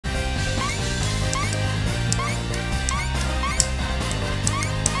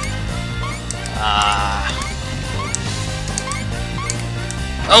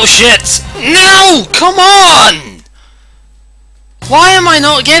Oh shit! No! Come on! Why am I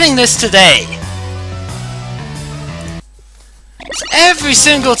not getting this today? Every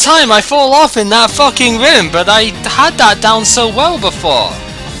single time I fall off in that fucking room, but I had that down so well before.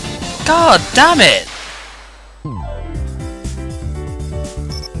 God damn it!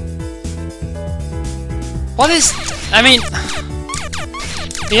 What is... I mean...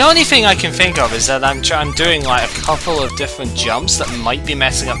 The only thing I can think of is that I'm doing like a couple of different jumps that might be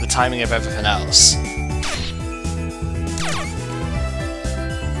messing up the timing of everything else.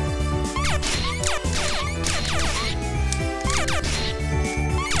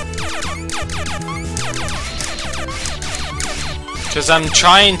 Because I'm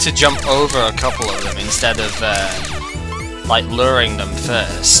trying to jump over a couple of them instead of like luring them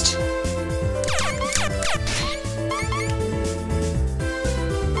first.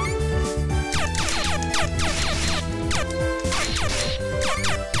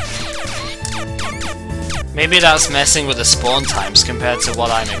 Maybe that's messing with the spawn times compared to what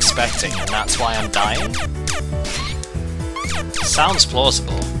I'm expecting, and that's why I'm dying? Sounds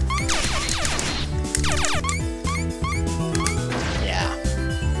plausible. Yeah.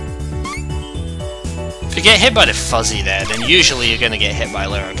 If you get hit by the fuzzy there, then usually you're gonna get hit by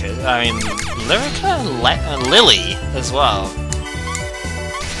Lyrica. I mean, Lyrica and Lily as well.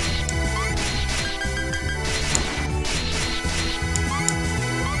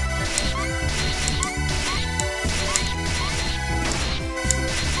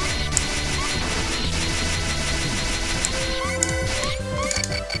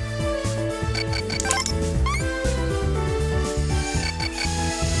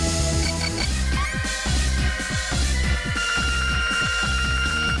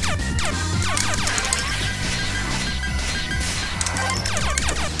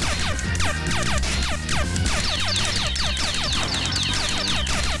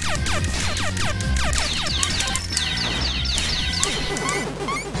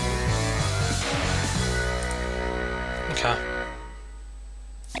 Okay.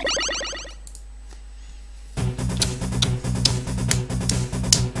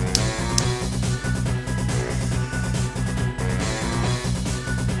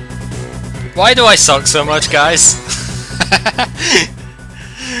 Why do I suck so much, guys?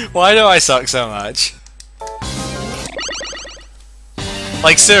 Why do I suck so much?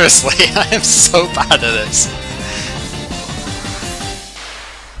 Like, seriously, I am so bad at this.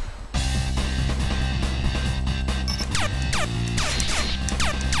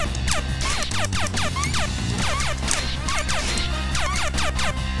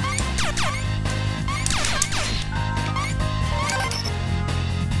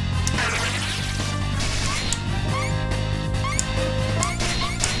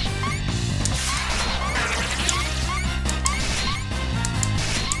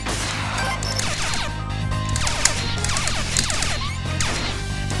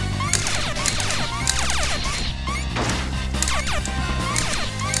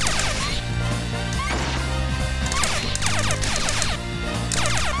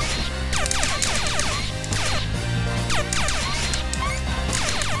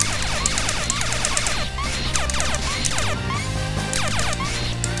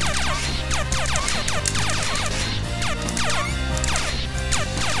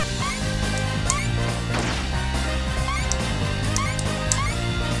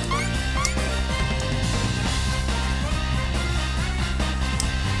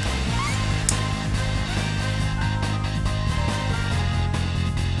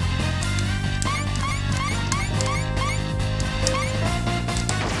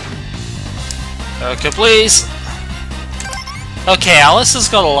 Okay, please! Okay, Alice has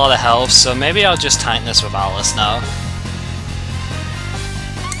got a lot of health, so maybe I'll just tank this with Alice now.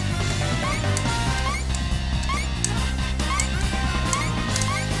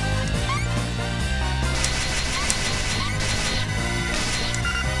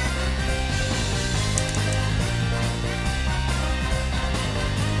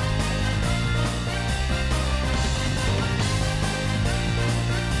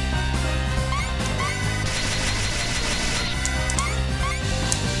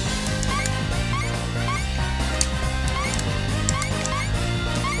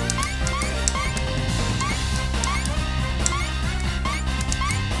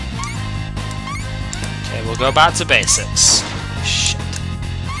 We'll go back to basics. Shit.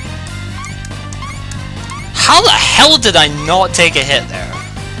 How the hell did I not take a hit there?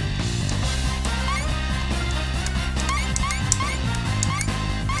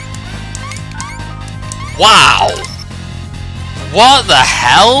 Wow! What the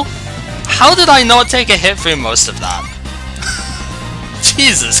hell? How did I not take a hit through most of that?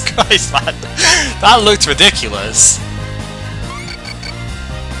 Jesus Christ, man. That looked ridiculous.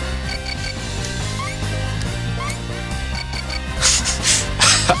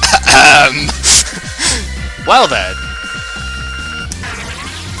 Well then.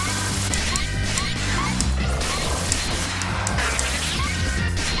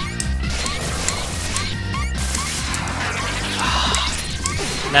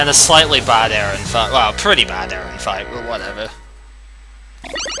 And then a slightly bad error in fight. Well, pretty bad error in fight, but whatever.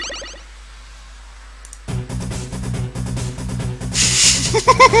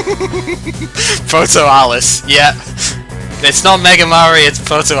 Proto Alice, yeah. It's not MegaMari, it's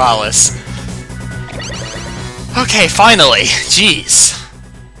Proto Alice. Okay, finally! Jeez.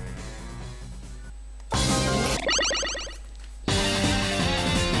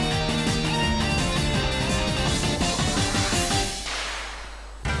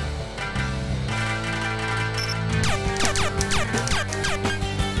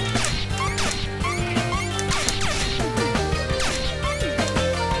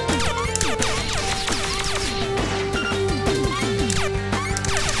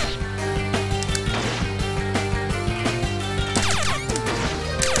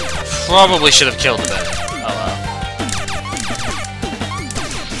 Probably should have killed the bear. Oh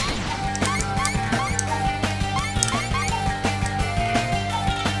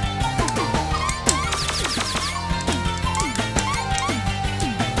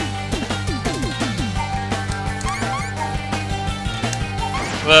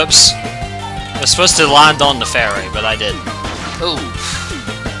well. Whoops. I was supposed to land on the ferry, but I didn't. Ooh.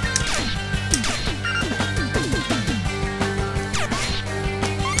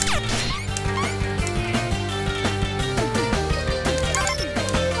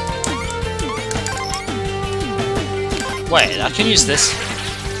 Wait, I can use this.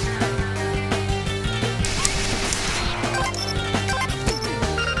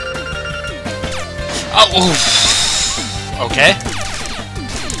 Oh, oof. Okay.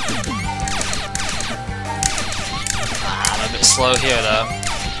 I'm a bit slow here, though.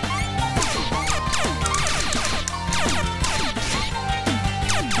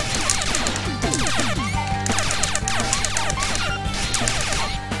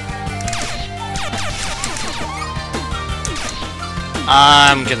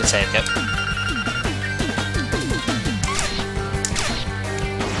 I'm gonna take it.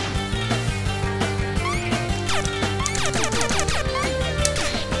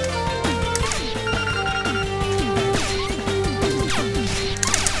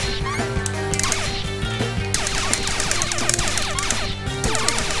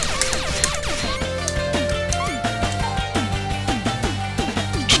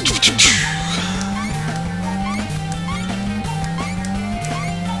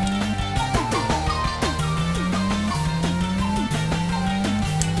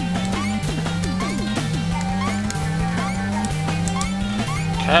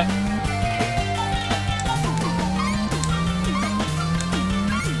 Okay.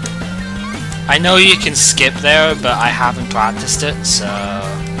 I know you can skip there, but I haven't practiced it, so...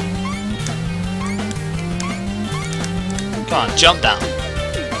 Come on, jump down.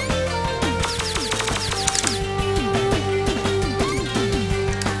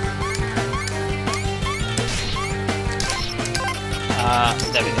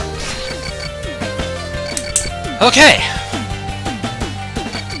 There we go. Okay!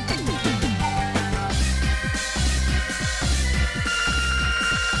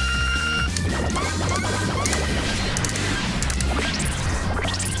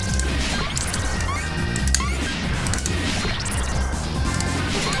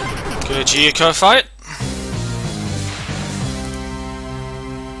 Good Geoco fight.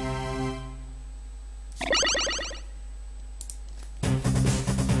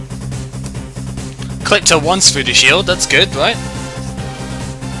 Click to once through the shield, that's good, right?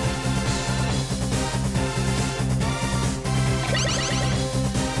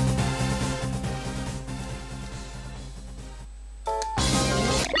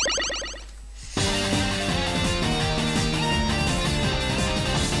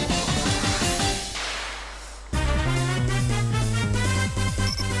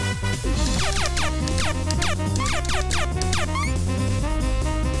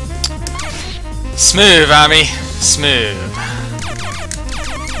 Smooth, Amy. Smooth.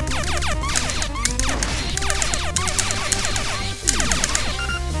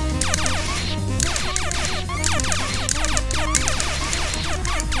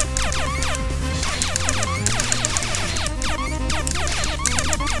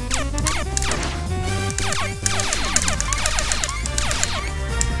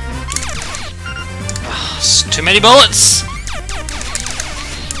 Too many bullets!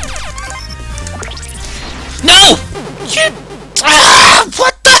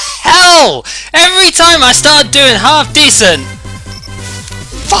 What the hell? Every time I start doing half decent.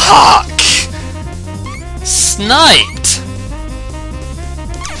 Fuck! Sniped!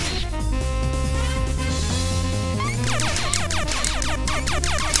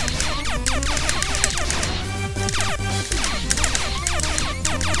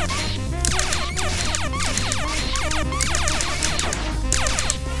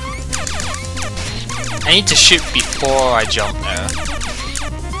 I need to shoot before I jump there.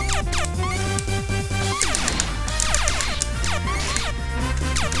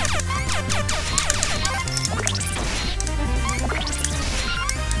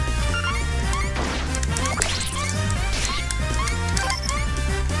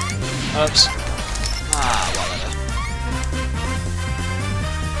 Oops. Ah, whatever.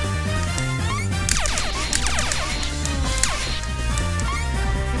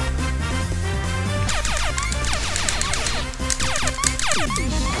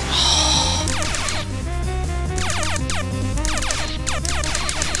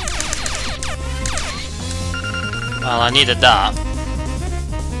 Well, I needed that.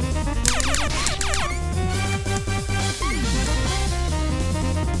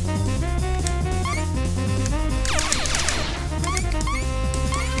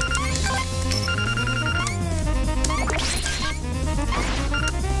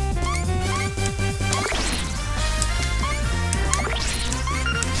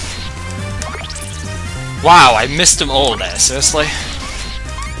 Wow, I missed them all there, seriously?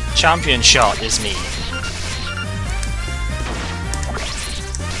 Champion shot is me.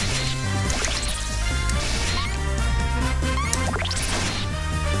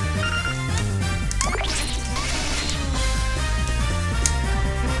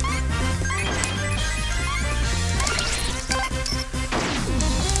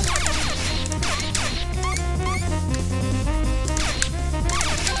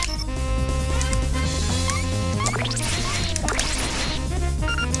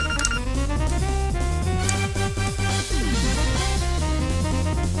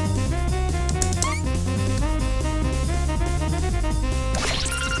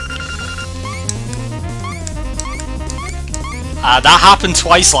 That happened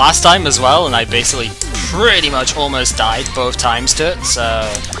twice last time as well, and I basically pretty much almost died both times to it,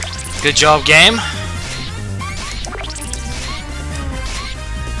 so good job, game.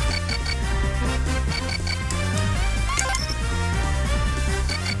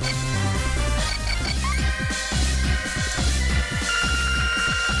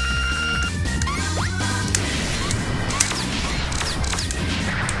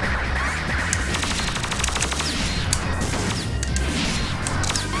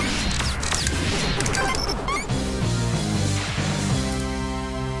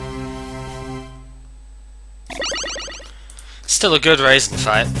 Still a good racing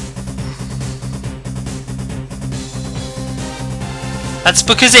fight. That's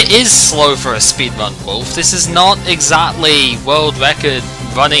because it is slow for a speedrun, Wolf. This is not exactly world record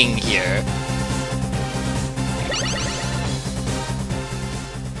running here.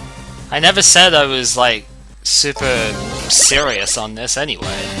 I never said I was, like, super serious on this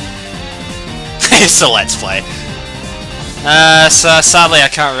anyway. It's a let's play. So sadly I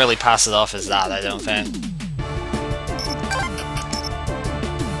can't really pass it off as that, I don't think.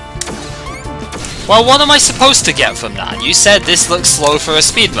 Well, what am I supposed to get from that? You said this looks slow for a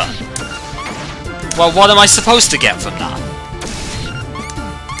speedrun. Well, what am I supposed to get from that?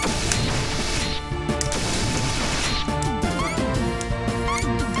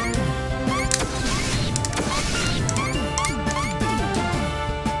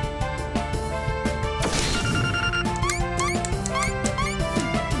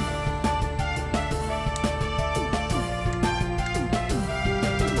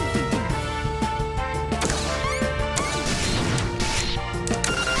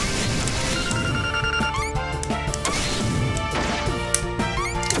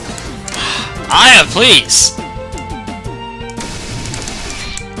 Aya, please!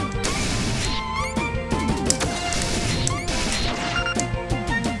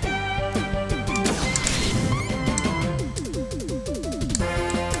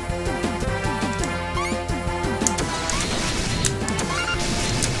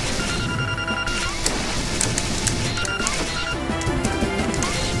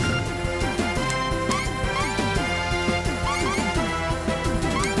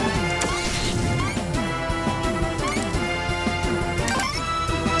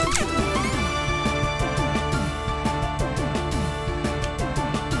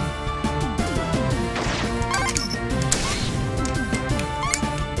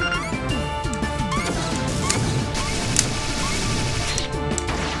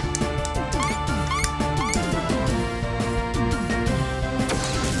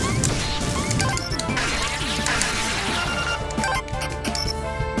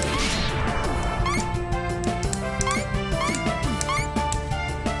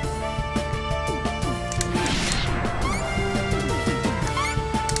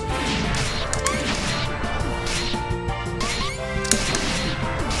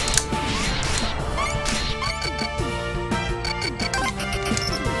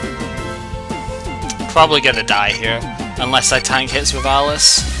 Probably gonna die here, unless I tank hits with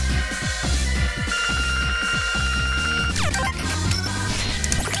Alice.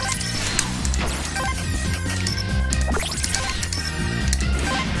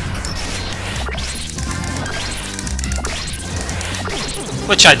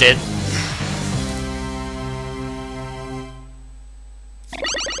 Which I did.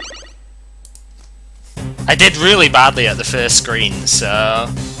 I did really badly at the first screen, so...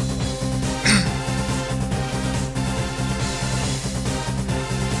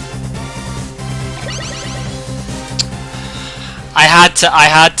 I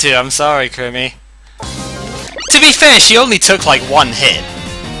had to, I'm sorry, Krimi. To be fair, she only took like one hit.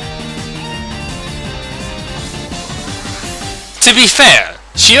 To be fair,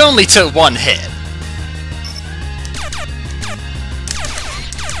 she only took one hit.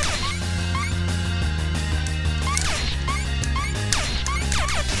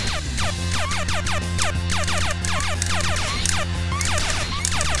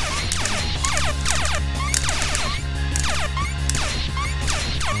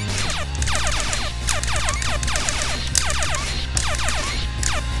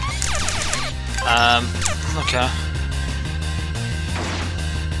 Okay.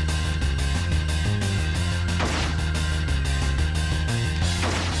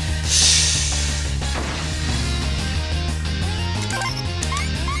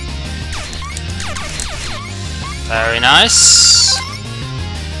 Very nice.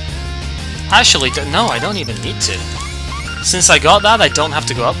 Actually, no, I don't even need to. Since I got that, I don't have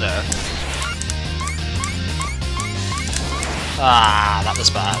to go up there. Ah, that was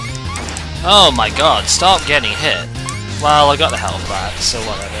bad. Oh my god, stop getting hit. Well, I got the health back, so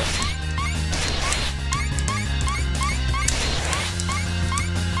whatever.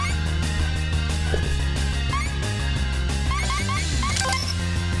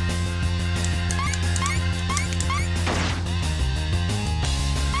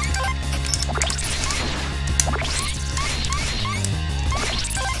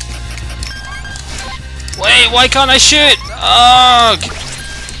 Wait, why can't I shoot? Ugh!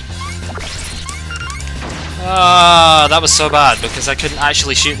 Ah, that was so bad because I couldn't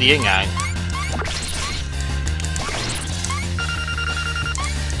actually shoot the yin-yang.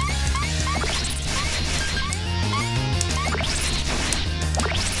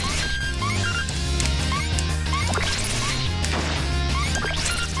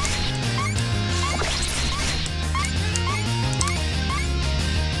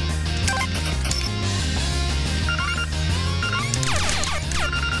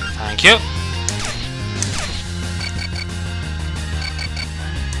 Thank you.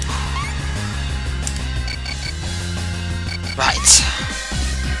 Right.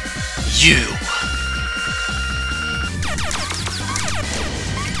 You.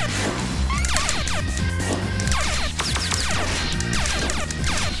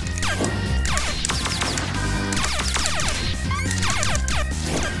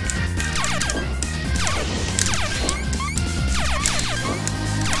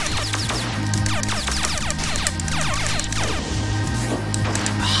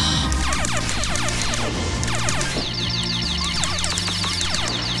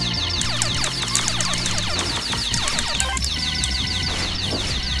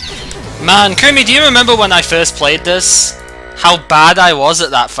 Man, Krimi, do you remember when I first played this? How bad I was at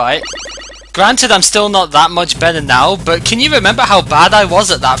that fight? Granted, I'm still not that much better now, but can you remember how bad I was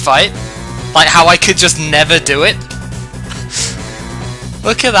at that fight? Like, how I could just never do it?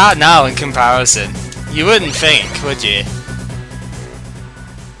 Look at that now in comparison. You wouldn't think, would you?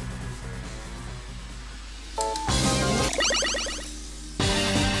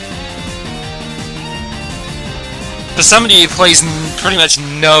 For somebody who plays pretty much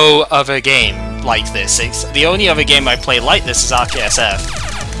no other game like this, the only other game I play like this is RKSF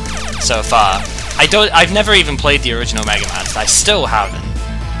so far. I've never even played the original Mega Man, I still haven't.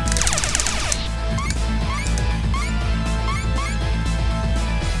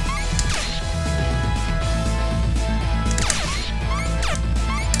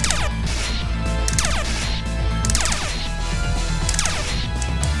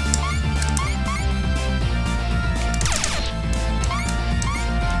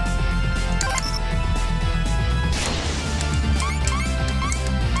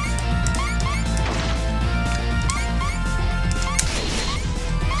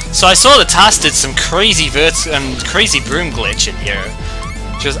 So I saw the task did some crazy crazy broom glitch in here,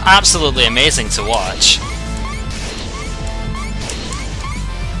 which was absolutely amazing to watch.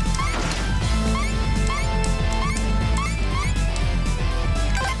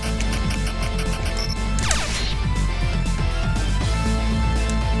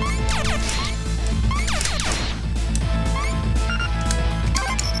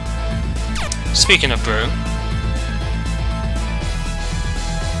 Speaking of broom.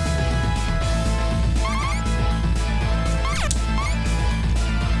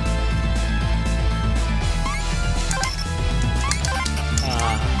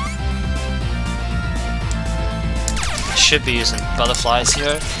 I should be using butterflies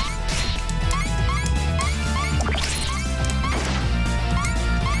here.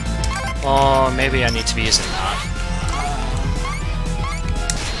 Or maybe I need to be using that.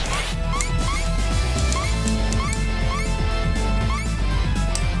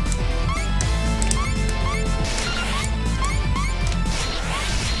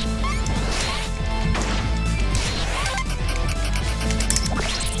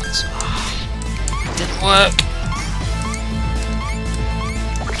 Didn't work.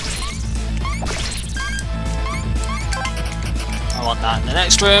 I want that in the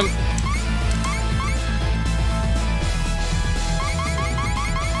next room.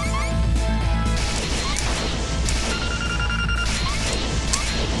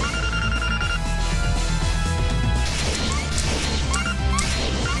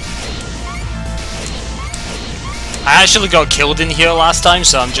 I actually got killed in here last time,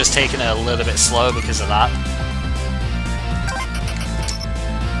 so I'm just taking it a little bit slow because of that.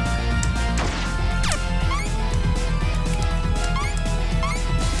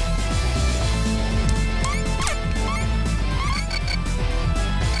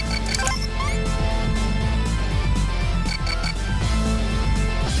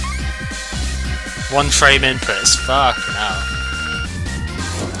 One frame input is fuck now.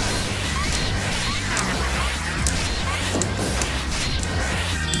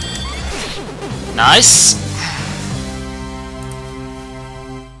 Nice!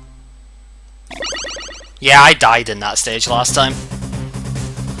 Yeah, I died in that stage last time.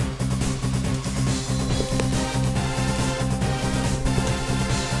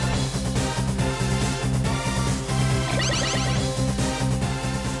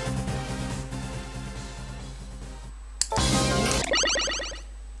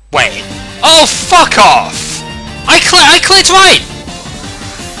 Wait. Oh, fuck off! I clicked right!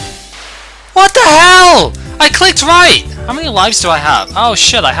 What the hell? I clicked right! How many lives do I have? Oh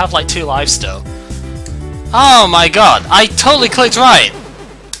shit, I have like 2 lives still. Oh my god, I totally clicked right!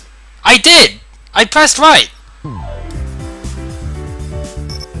 I did! I pressed right!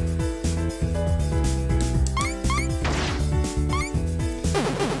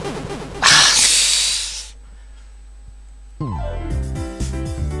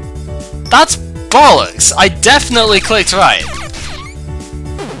 That's bollocks! I definitely clicked right!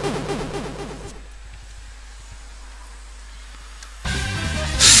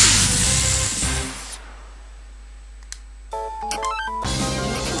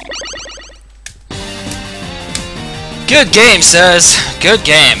 Good game, sirs. Good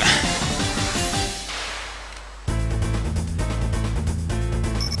game.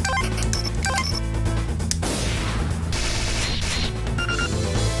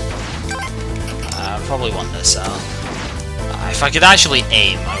 I probably want this out. If I could actually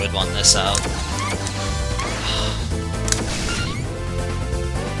aim, I would want this out.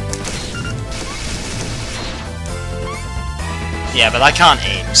 Yeah, but I can't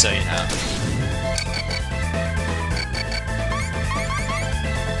aim, so you know.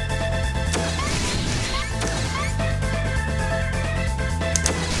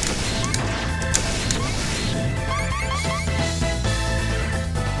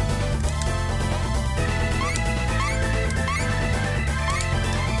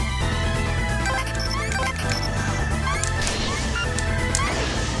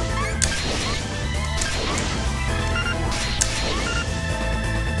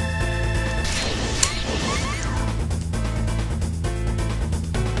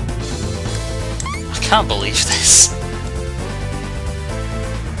 I can't believe this.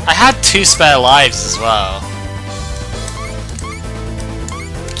 I had 2 spare lives as well.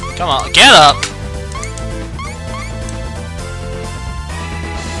 Come on, get up!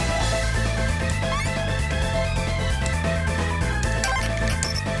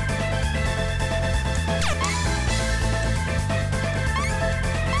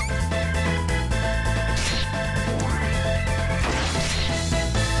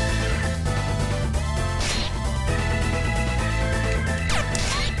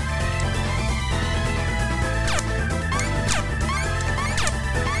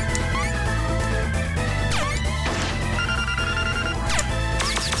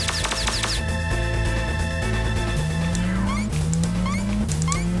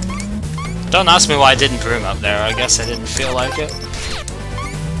 Don't ask me why I didn't broom up there, I guess I didn't feel like it.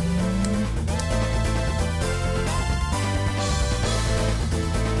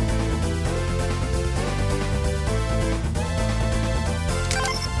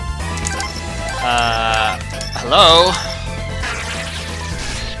 Hello?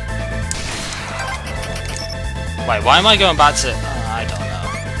 Wait, why am I going back to... I don't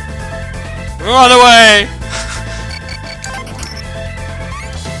know. Run away!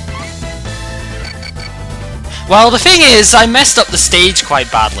 Well, the thing is, I messed up the stage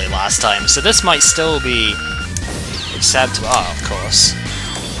quite badly last time, so this might still be acceptable. Oh, of course.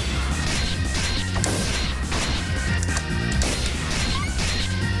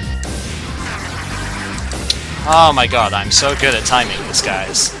 Oh my god, I'm so good at timing this,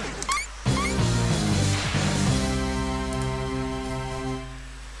 guys.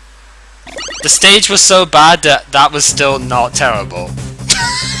 The stage was so bad that that was still not terrible.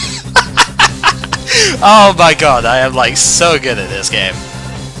 Oh my god, I am like so good at this game.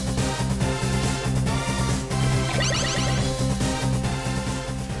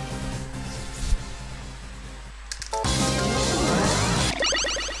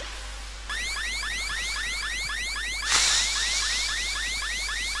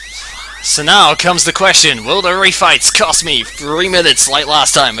 So now comes the question, will the refights cost me 3 minutes like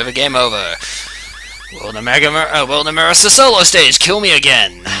last time with a game over? Will the Marissa solo stage kill me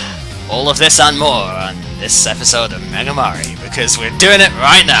again? All of this and more on this episode of MegaMari, because we're doing it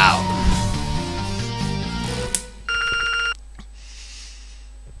right now!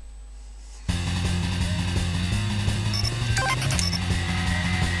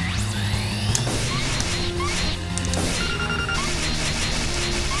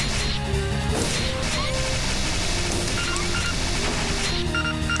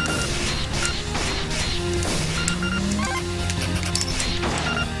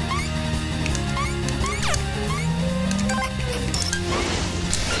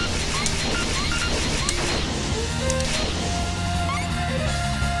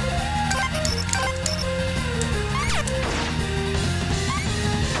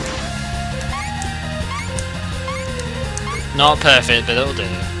 Not perfect, but it'll do.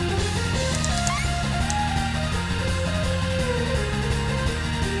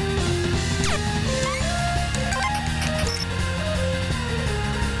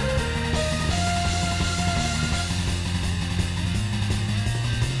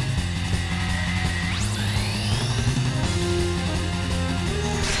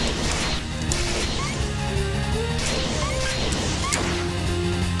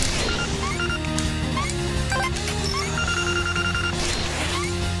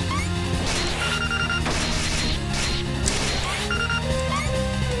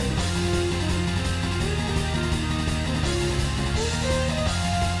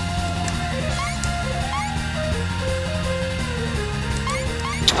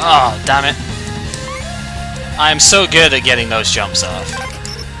 Oh, damn it. I am so good at getting those jumps off.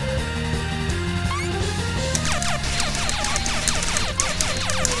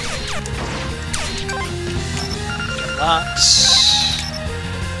 That.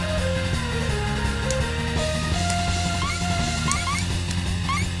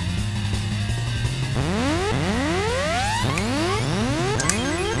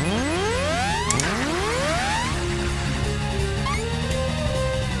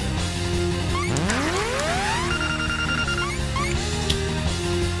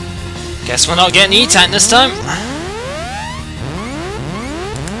 Guess we're not getting E-Tank this time.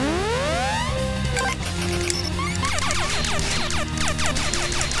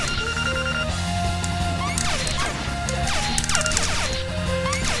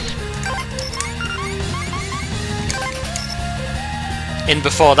 In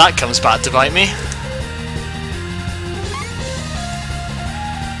before that comes back to bite me.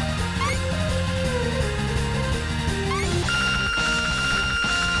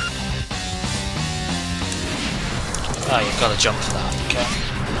 Oh, you've got to jump for that, okay.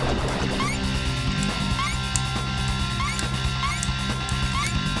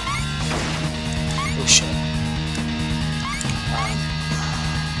 Oh shit.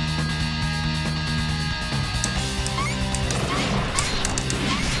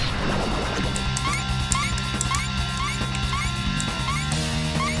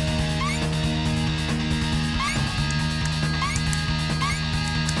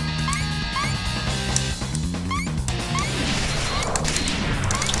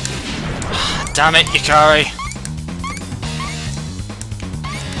 Damn it, Yukari.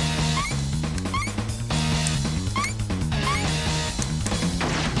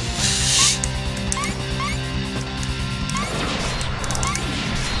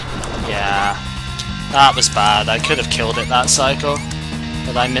 Yeah, that was bad. I could have killed it that cycle,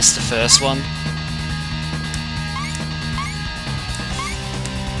 but I missed the first one.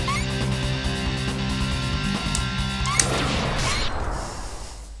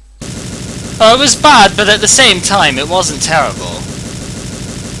 Oh, it was bad, but at the same time, it wasn't terrible.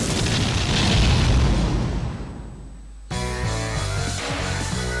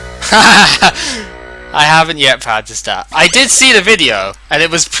 I haven't yet practiced that. I did see the video, and it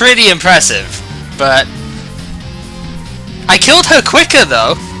was pretty impressive, but I killed her quicker,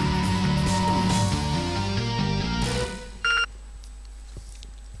 though.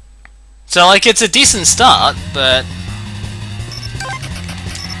 So, like, it's a decent start, but...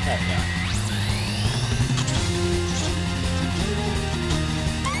 There we go.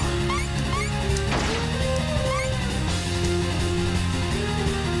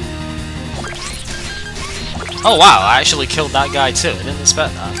 Oh wow, I actually killed that guy too. I didn't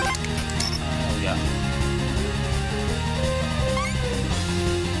expect that. There we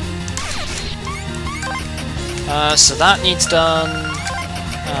go. So that needs done.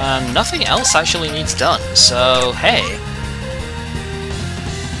 Nothing else actually needs done, so hey.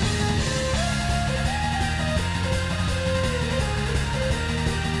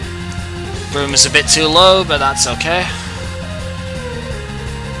 Broom is a bit too low, but that's okay.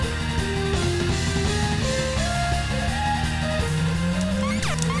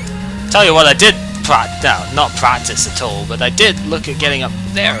 Tell you what, I did not practice at all, but I did look at getting up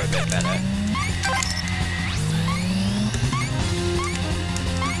there a bit better.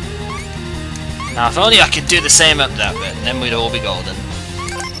 Now, if only I could do the same up that bit, then we'd all be golden.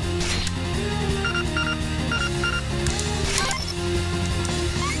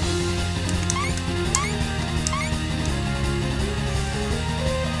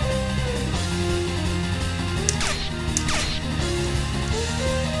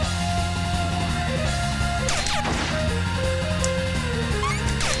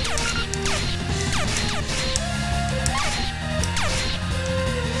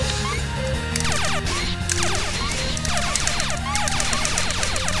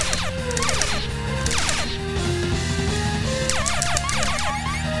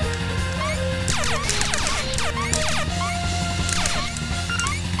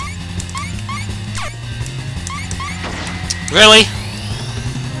 Really?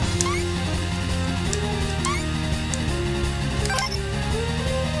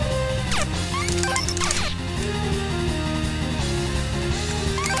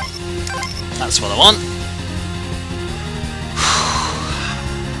 That's what I want.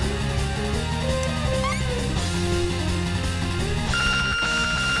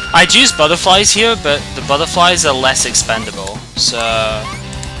 I'd use butterflies here, but the butterflies are less expendable, so...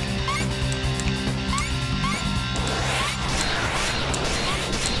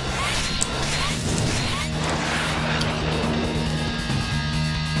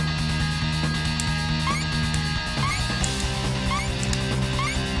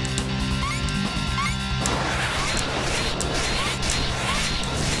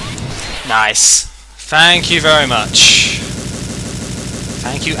 Nice. Thank you very much.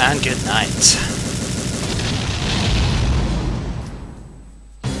 Thank you and good night.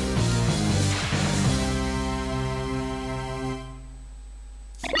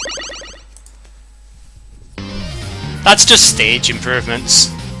 That's just stage improvements.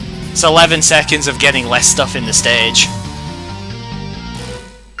 It's 11 seconds of getting less stuff in the stage.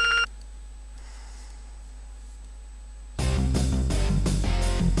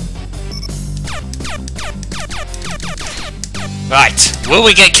 Right, will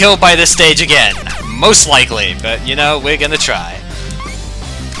we get killed by this stage again? Most likely, but you know, we're gonna try.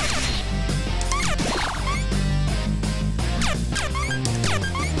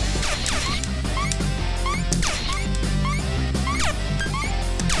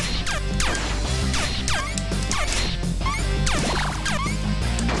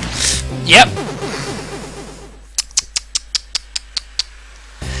 Yep.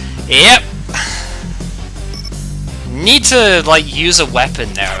 Yep. Need to, like, use a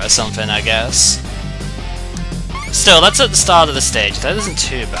weapon there or something, I guess. Still, that's at the start of the stage. That isn't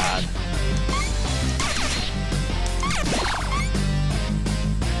too bad.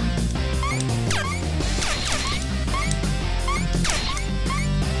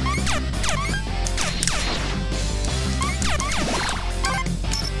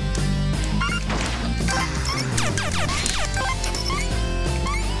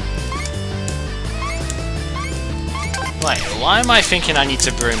 Wait, why am I thinking I need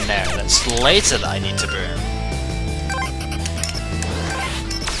to broom there? That's later that I need to broom.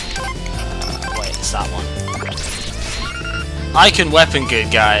 Wait, it's that one. I can weapon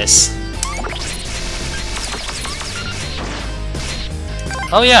good, guys.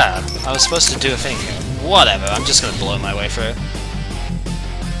 Oh yeah, I was supposed to do a thing here. Whatever, I'm just gonna blow my way through.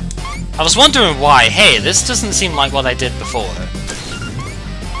 I was wondering why. Hey, this doesn't seem like what I did before.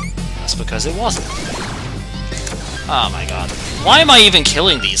 weakness, because it wasn't. Oh my god. Why am I even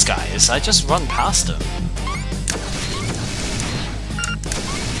killing these guys? I just run past them.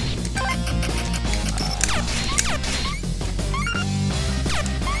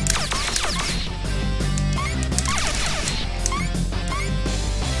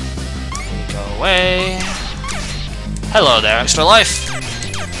 Go away. Hello there, extra life!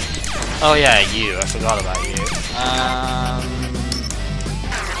 Oh yeah, you. I forgot about you.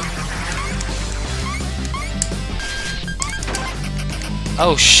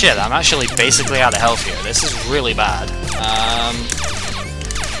 Oh shit, I'm actually basically out of health here. This is really bad.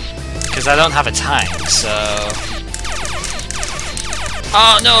 Because I don't have a tank, so...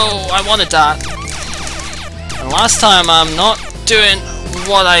 Oh no, I wanted that! And last time I'm not doing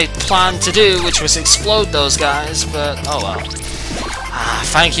what I planned to do, which was explode those guys, but oh well. Ah,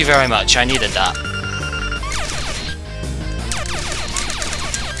 thank you very much, I needed that.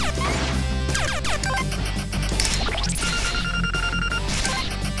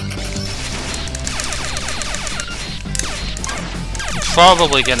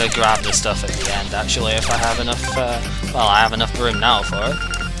 Probably gonna grab the stuff at the end, actually, if I have enough, well, I have enough room now for it.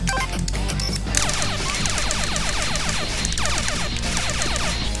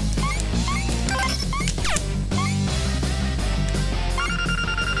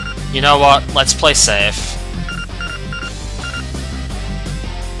 You know what? Let's play safe.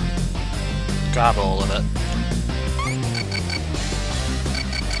 Grab all of it.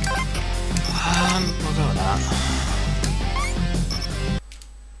 We'll go with that.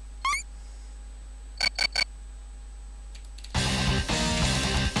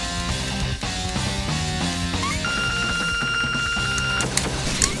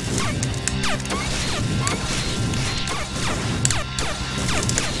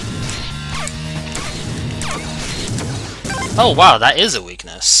 Oh wow, that is a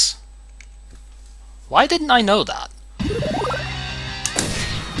weakness. Why didn't I know that?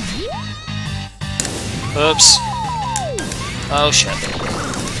 Oops. Oh shit.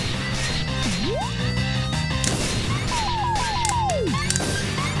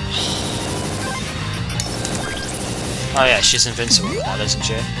 Oh yeah, she's invincible with that, isn't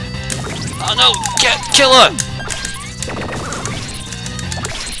she? Oh no! Kill her!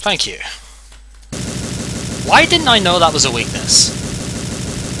 Thank you. Why didn't I know that was a weakness?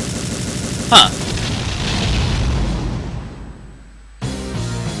 Huh.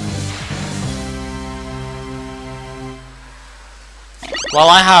 Well,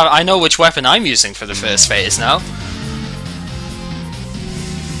 I know which weapon I'm using for the first phase now.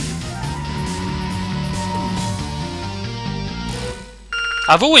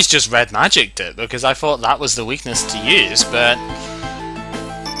 I've always just red magicked it because I thought that was the weakness to use, but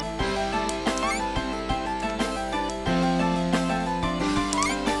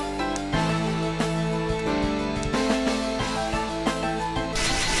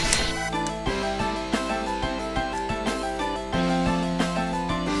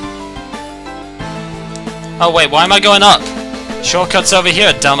oh wait, why am I going up? Shortcut's over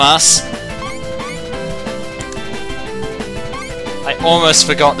here, dumbass. I almost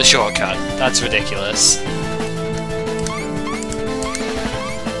forgot the shortcut. That's ridiculous.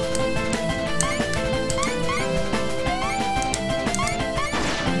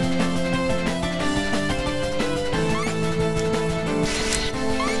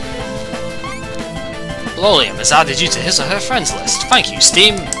 Lolium has added you to his or her friends list. Thank you,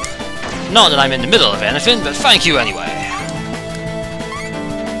 Steam. Not that I'm in the middle of anything, but thank you anyway.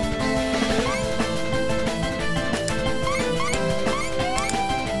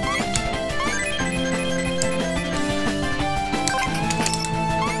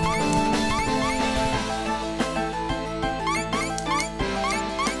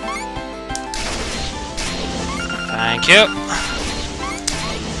 Thank you.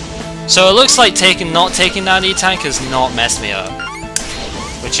 So it looks like not taking that E-tank has not messed me up,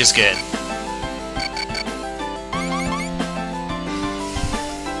 which is good.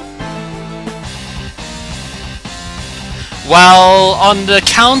 Well, on the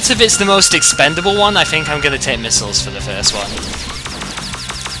count of it's the most expendable one, I think I'm going to take missiles for the first one.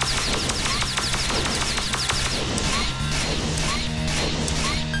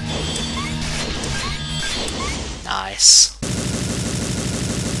 Nice.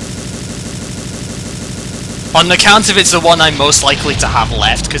 On the count of it's the one I'm most likely to have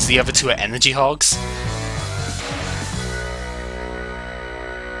left, because the other two are energy hogs.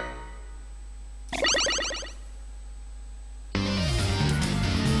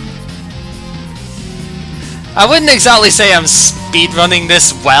 I wouldn't exactly say I'm speedrunning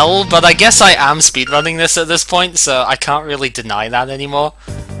this well, but I guess I am speedrunning this at this point, so I can't really deny that anymore.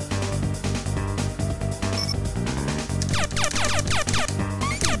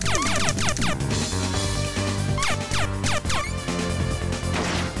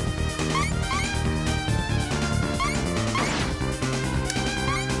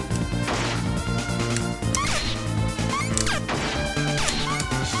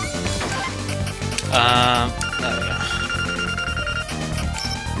 There we go.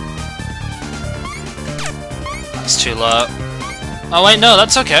 That's too low. Oh wait, no,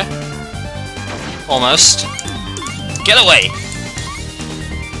 that's okay. Almost. Get away!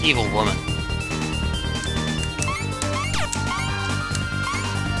 Evil woman.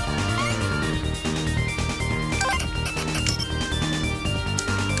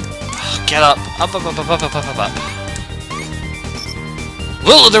 Get up. Up, up, up, up, up, up, up, up.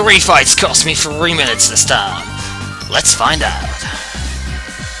 Will the refights cost me 3 minutes this time? Let's find out.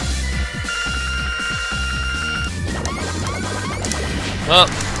 Oh,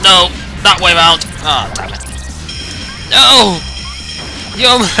 no! That way round! Ah, oh, damn it. No!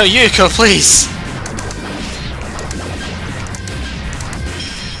 Yuko, please!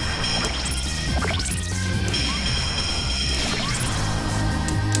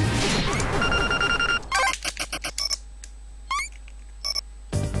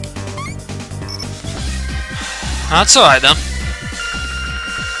 That's alright then.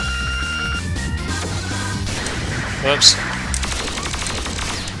 Oops.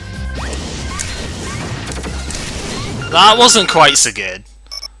 That wasn't quite so good.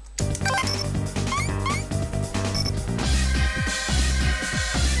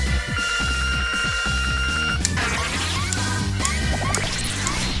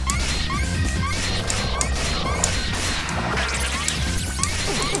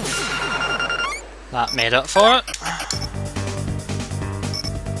 That made up for it.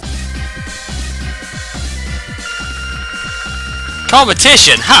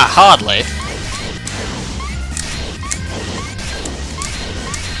 Competition? Ha! Hardly.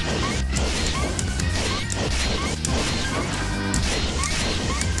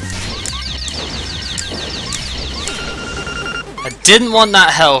 I didn't want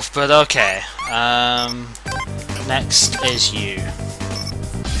that health, but okay. Next is you.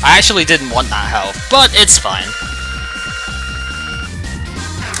 I actually didn't want that health, but it's fine.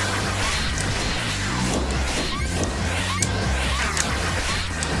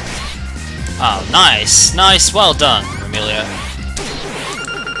 Oh, nice. Nice. Well done, Amelia.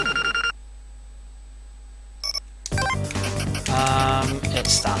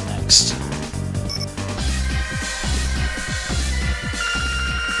 It's that next.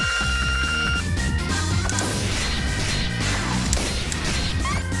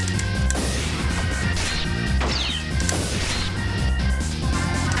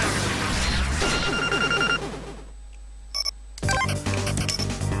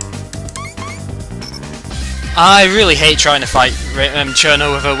 I really hate trying to fight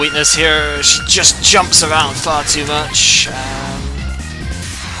Cherno with her weakness here. She just jumps around far too much.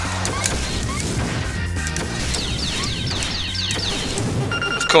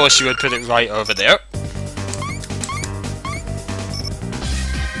 Of course you would put it right over there.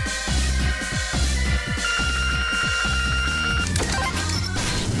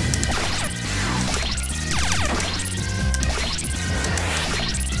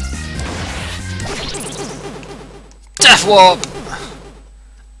 Death Warp!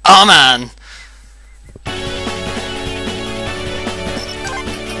 Oh man!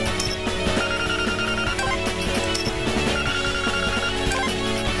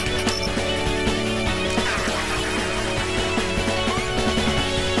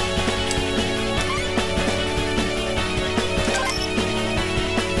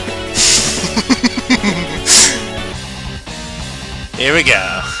 Here we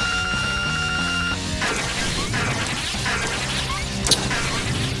go.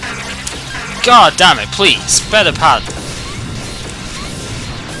 God damn it, please, better pad.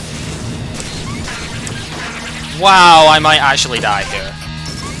 Wow, I might actually die here.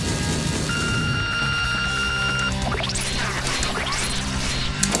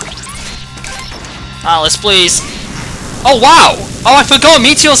 Alice, please. Oh wow! Oh, I forgot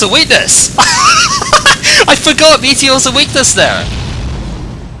Meteor's a weakness! I forgot Meteor's a weakness there!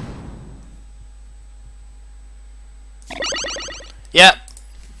 Yep.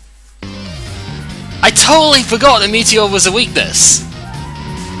 I totally forgot that Meteor was a weakness!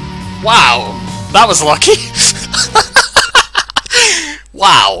 Wow! That was lucky!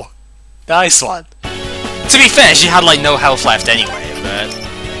 Wow! Nice one. To be fair, she had like no health left anyway, but...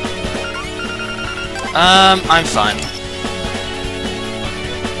 I'm fine.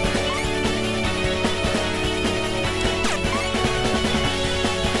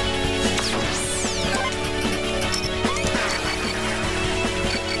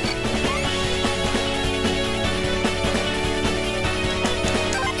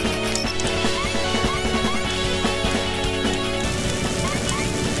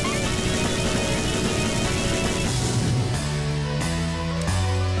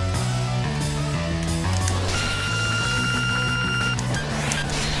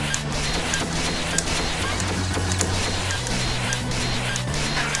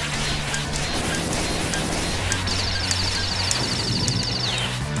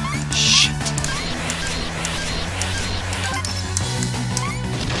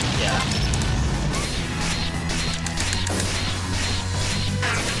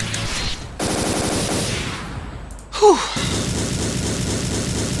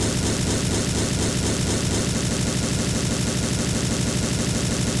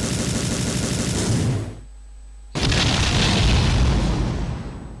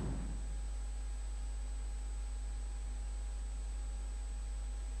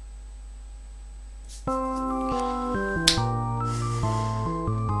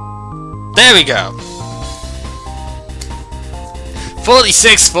 There we go.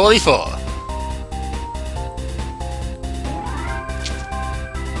 46-44.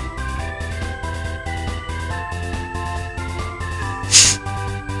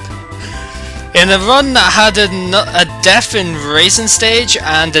 In a run that had a death in Raisin stage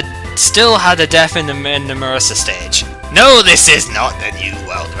and still had a death in the Marissa stage. No, this is not the new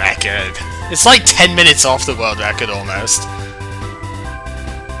world record. It's like 10 minutes off the world record almost.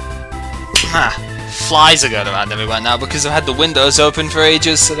 Flies are going around everywhere now because I've had the windows open for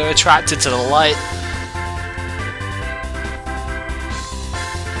ages, so they're attracted to the light.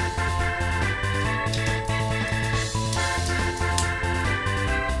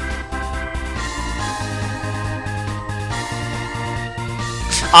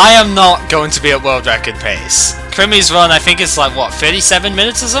 I am not going to be at world record pace. Crimmy's run, I think it's like, what, 37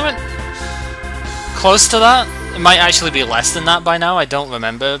 minutes or something? Close to that? It might actually be less than that by now, I don't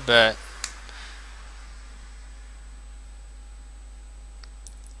remember, but...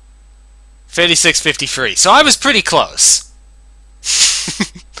 36:53, so I was pretty close.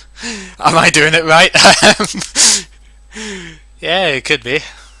 Am I doing it right? Yeah, it could be.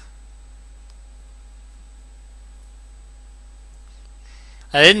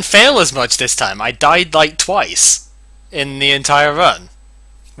 I didn't fail as much this time. I died like twice in the entire run,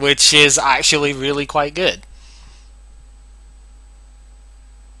 which is actually really quite good.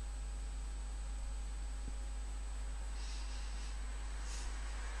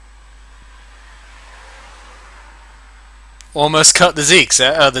 Almost cut the Zeeks,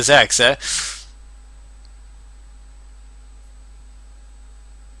 the Zex,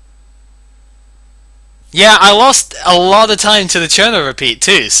 Yeah, I lost a lot of time to the Cherno repeat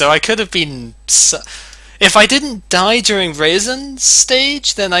too, so I could have been... If I didn't die during Raisin's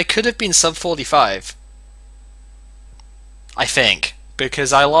stage, then I could have been sub 45. I think.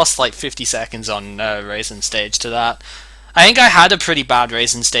 Because I lost like 50 seconds on Raisin stage to that. I think I had a pretty bad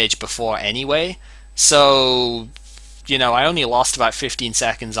Raisin stage before anyway, so... You know, I only lost about 15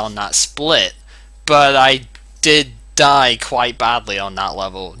 seconds on that split, but I did die quite badly on that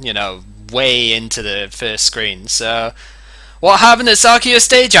level, you know, way into the first screen. So, what happened at Sakio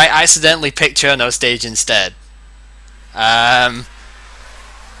stage? I accidentally picked Cherno stage instead. I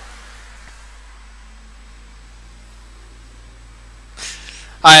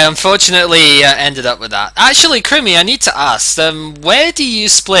unfortunately ended up with that. Actually, Crimmy, I need to ask, where do you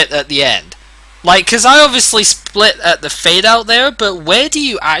split at the end? Like, because I obviously split at the fade out there, but where do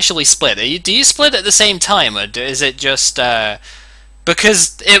you actually split? Do you split at the same time, or is it just,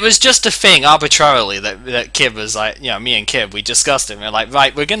 because it was just a thing arbitrarily that Kib was like, you know, me and Kib, we discussed it, and we're like,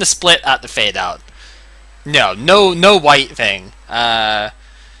 right, we're going to split at the fade out. No white thing.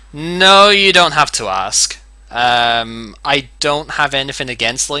 No, you don't have to ask. I don't have anything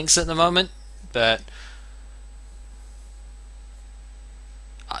against links at the moment, but...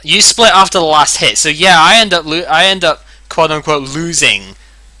 You split after the last hit, so yeah, I end up quote unquote losing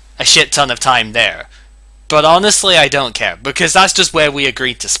a shit ton of time there. But honestly, I don't care because that's just where we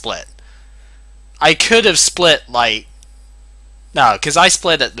agreed to split. I could have split like no, because I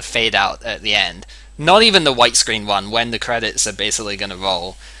split at the fade out at the end, not even the white screen one when the credits are basically gonna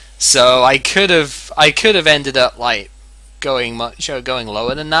roll. So I could have ended up like going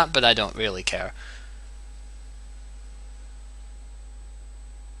lower than that, but I don't really care.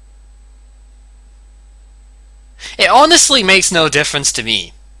 It honestly makes no difference to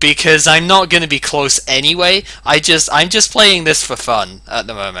me, because I'm not going to be close anyway. I'm just playing this for fun at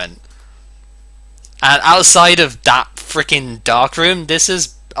the moment. And outside of that freaking dark room, this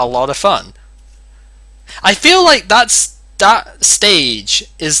is a lot of fun. I feel like that stage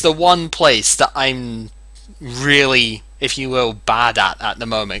is the one place that I'm really, if you will, bad at the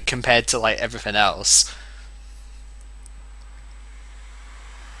moment compared to like everything else.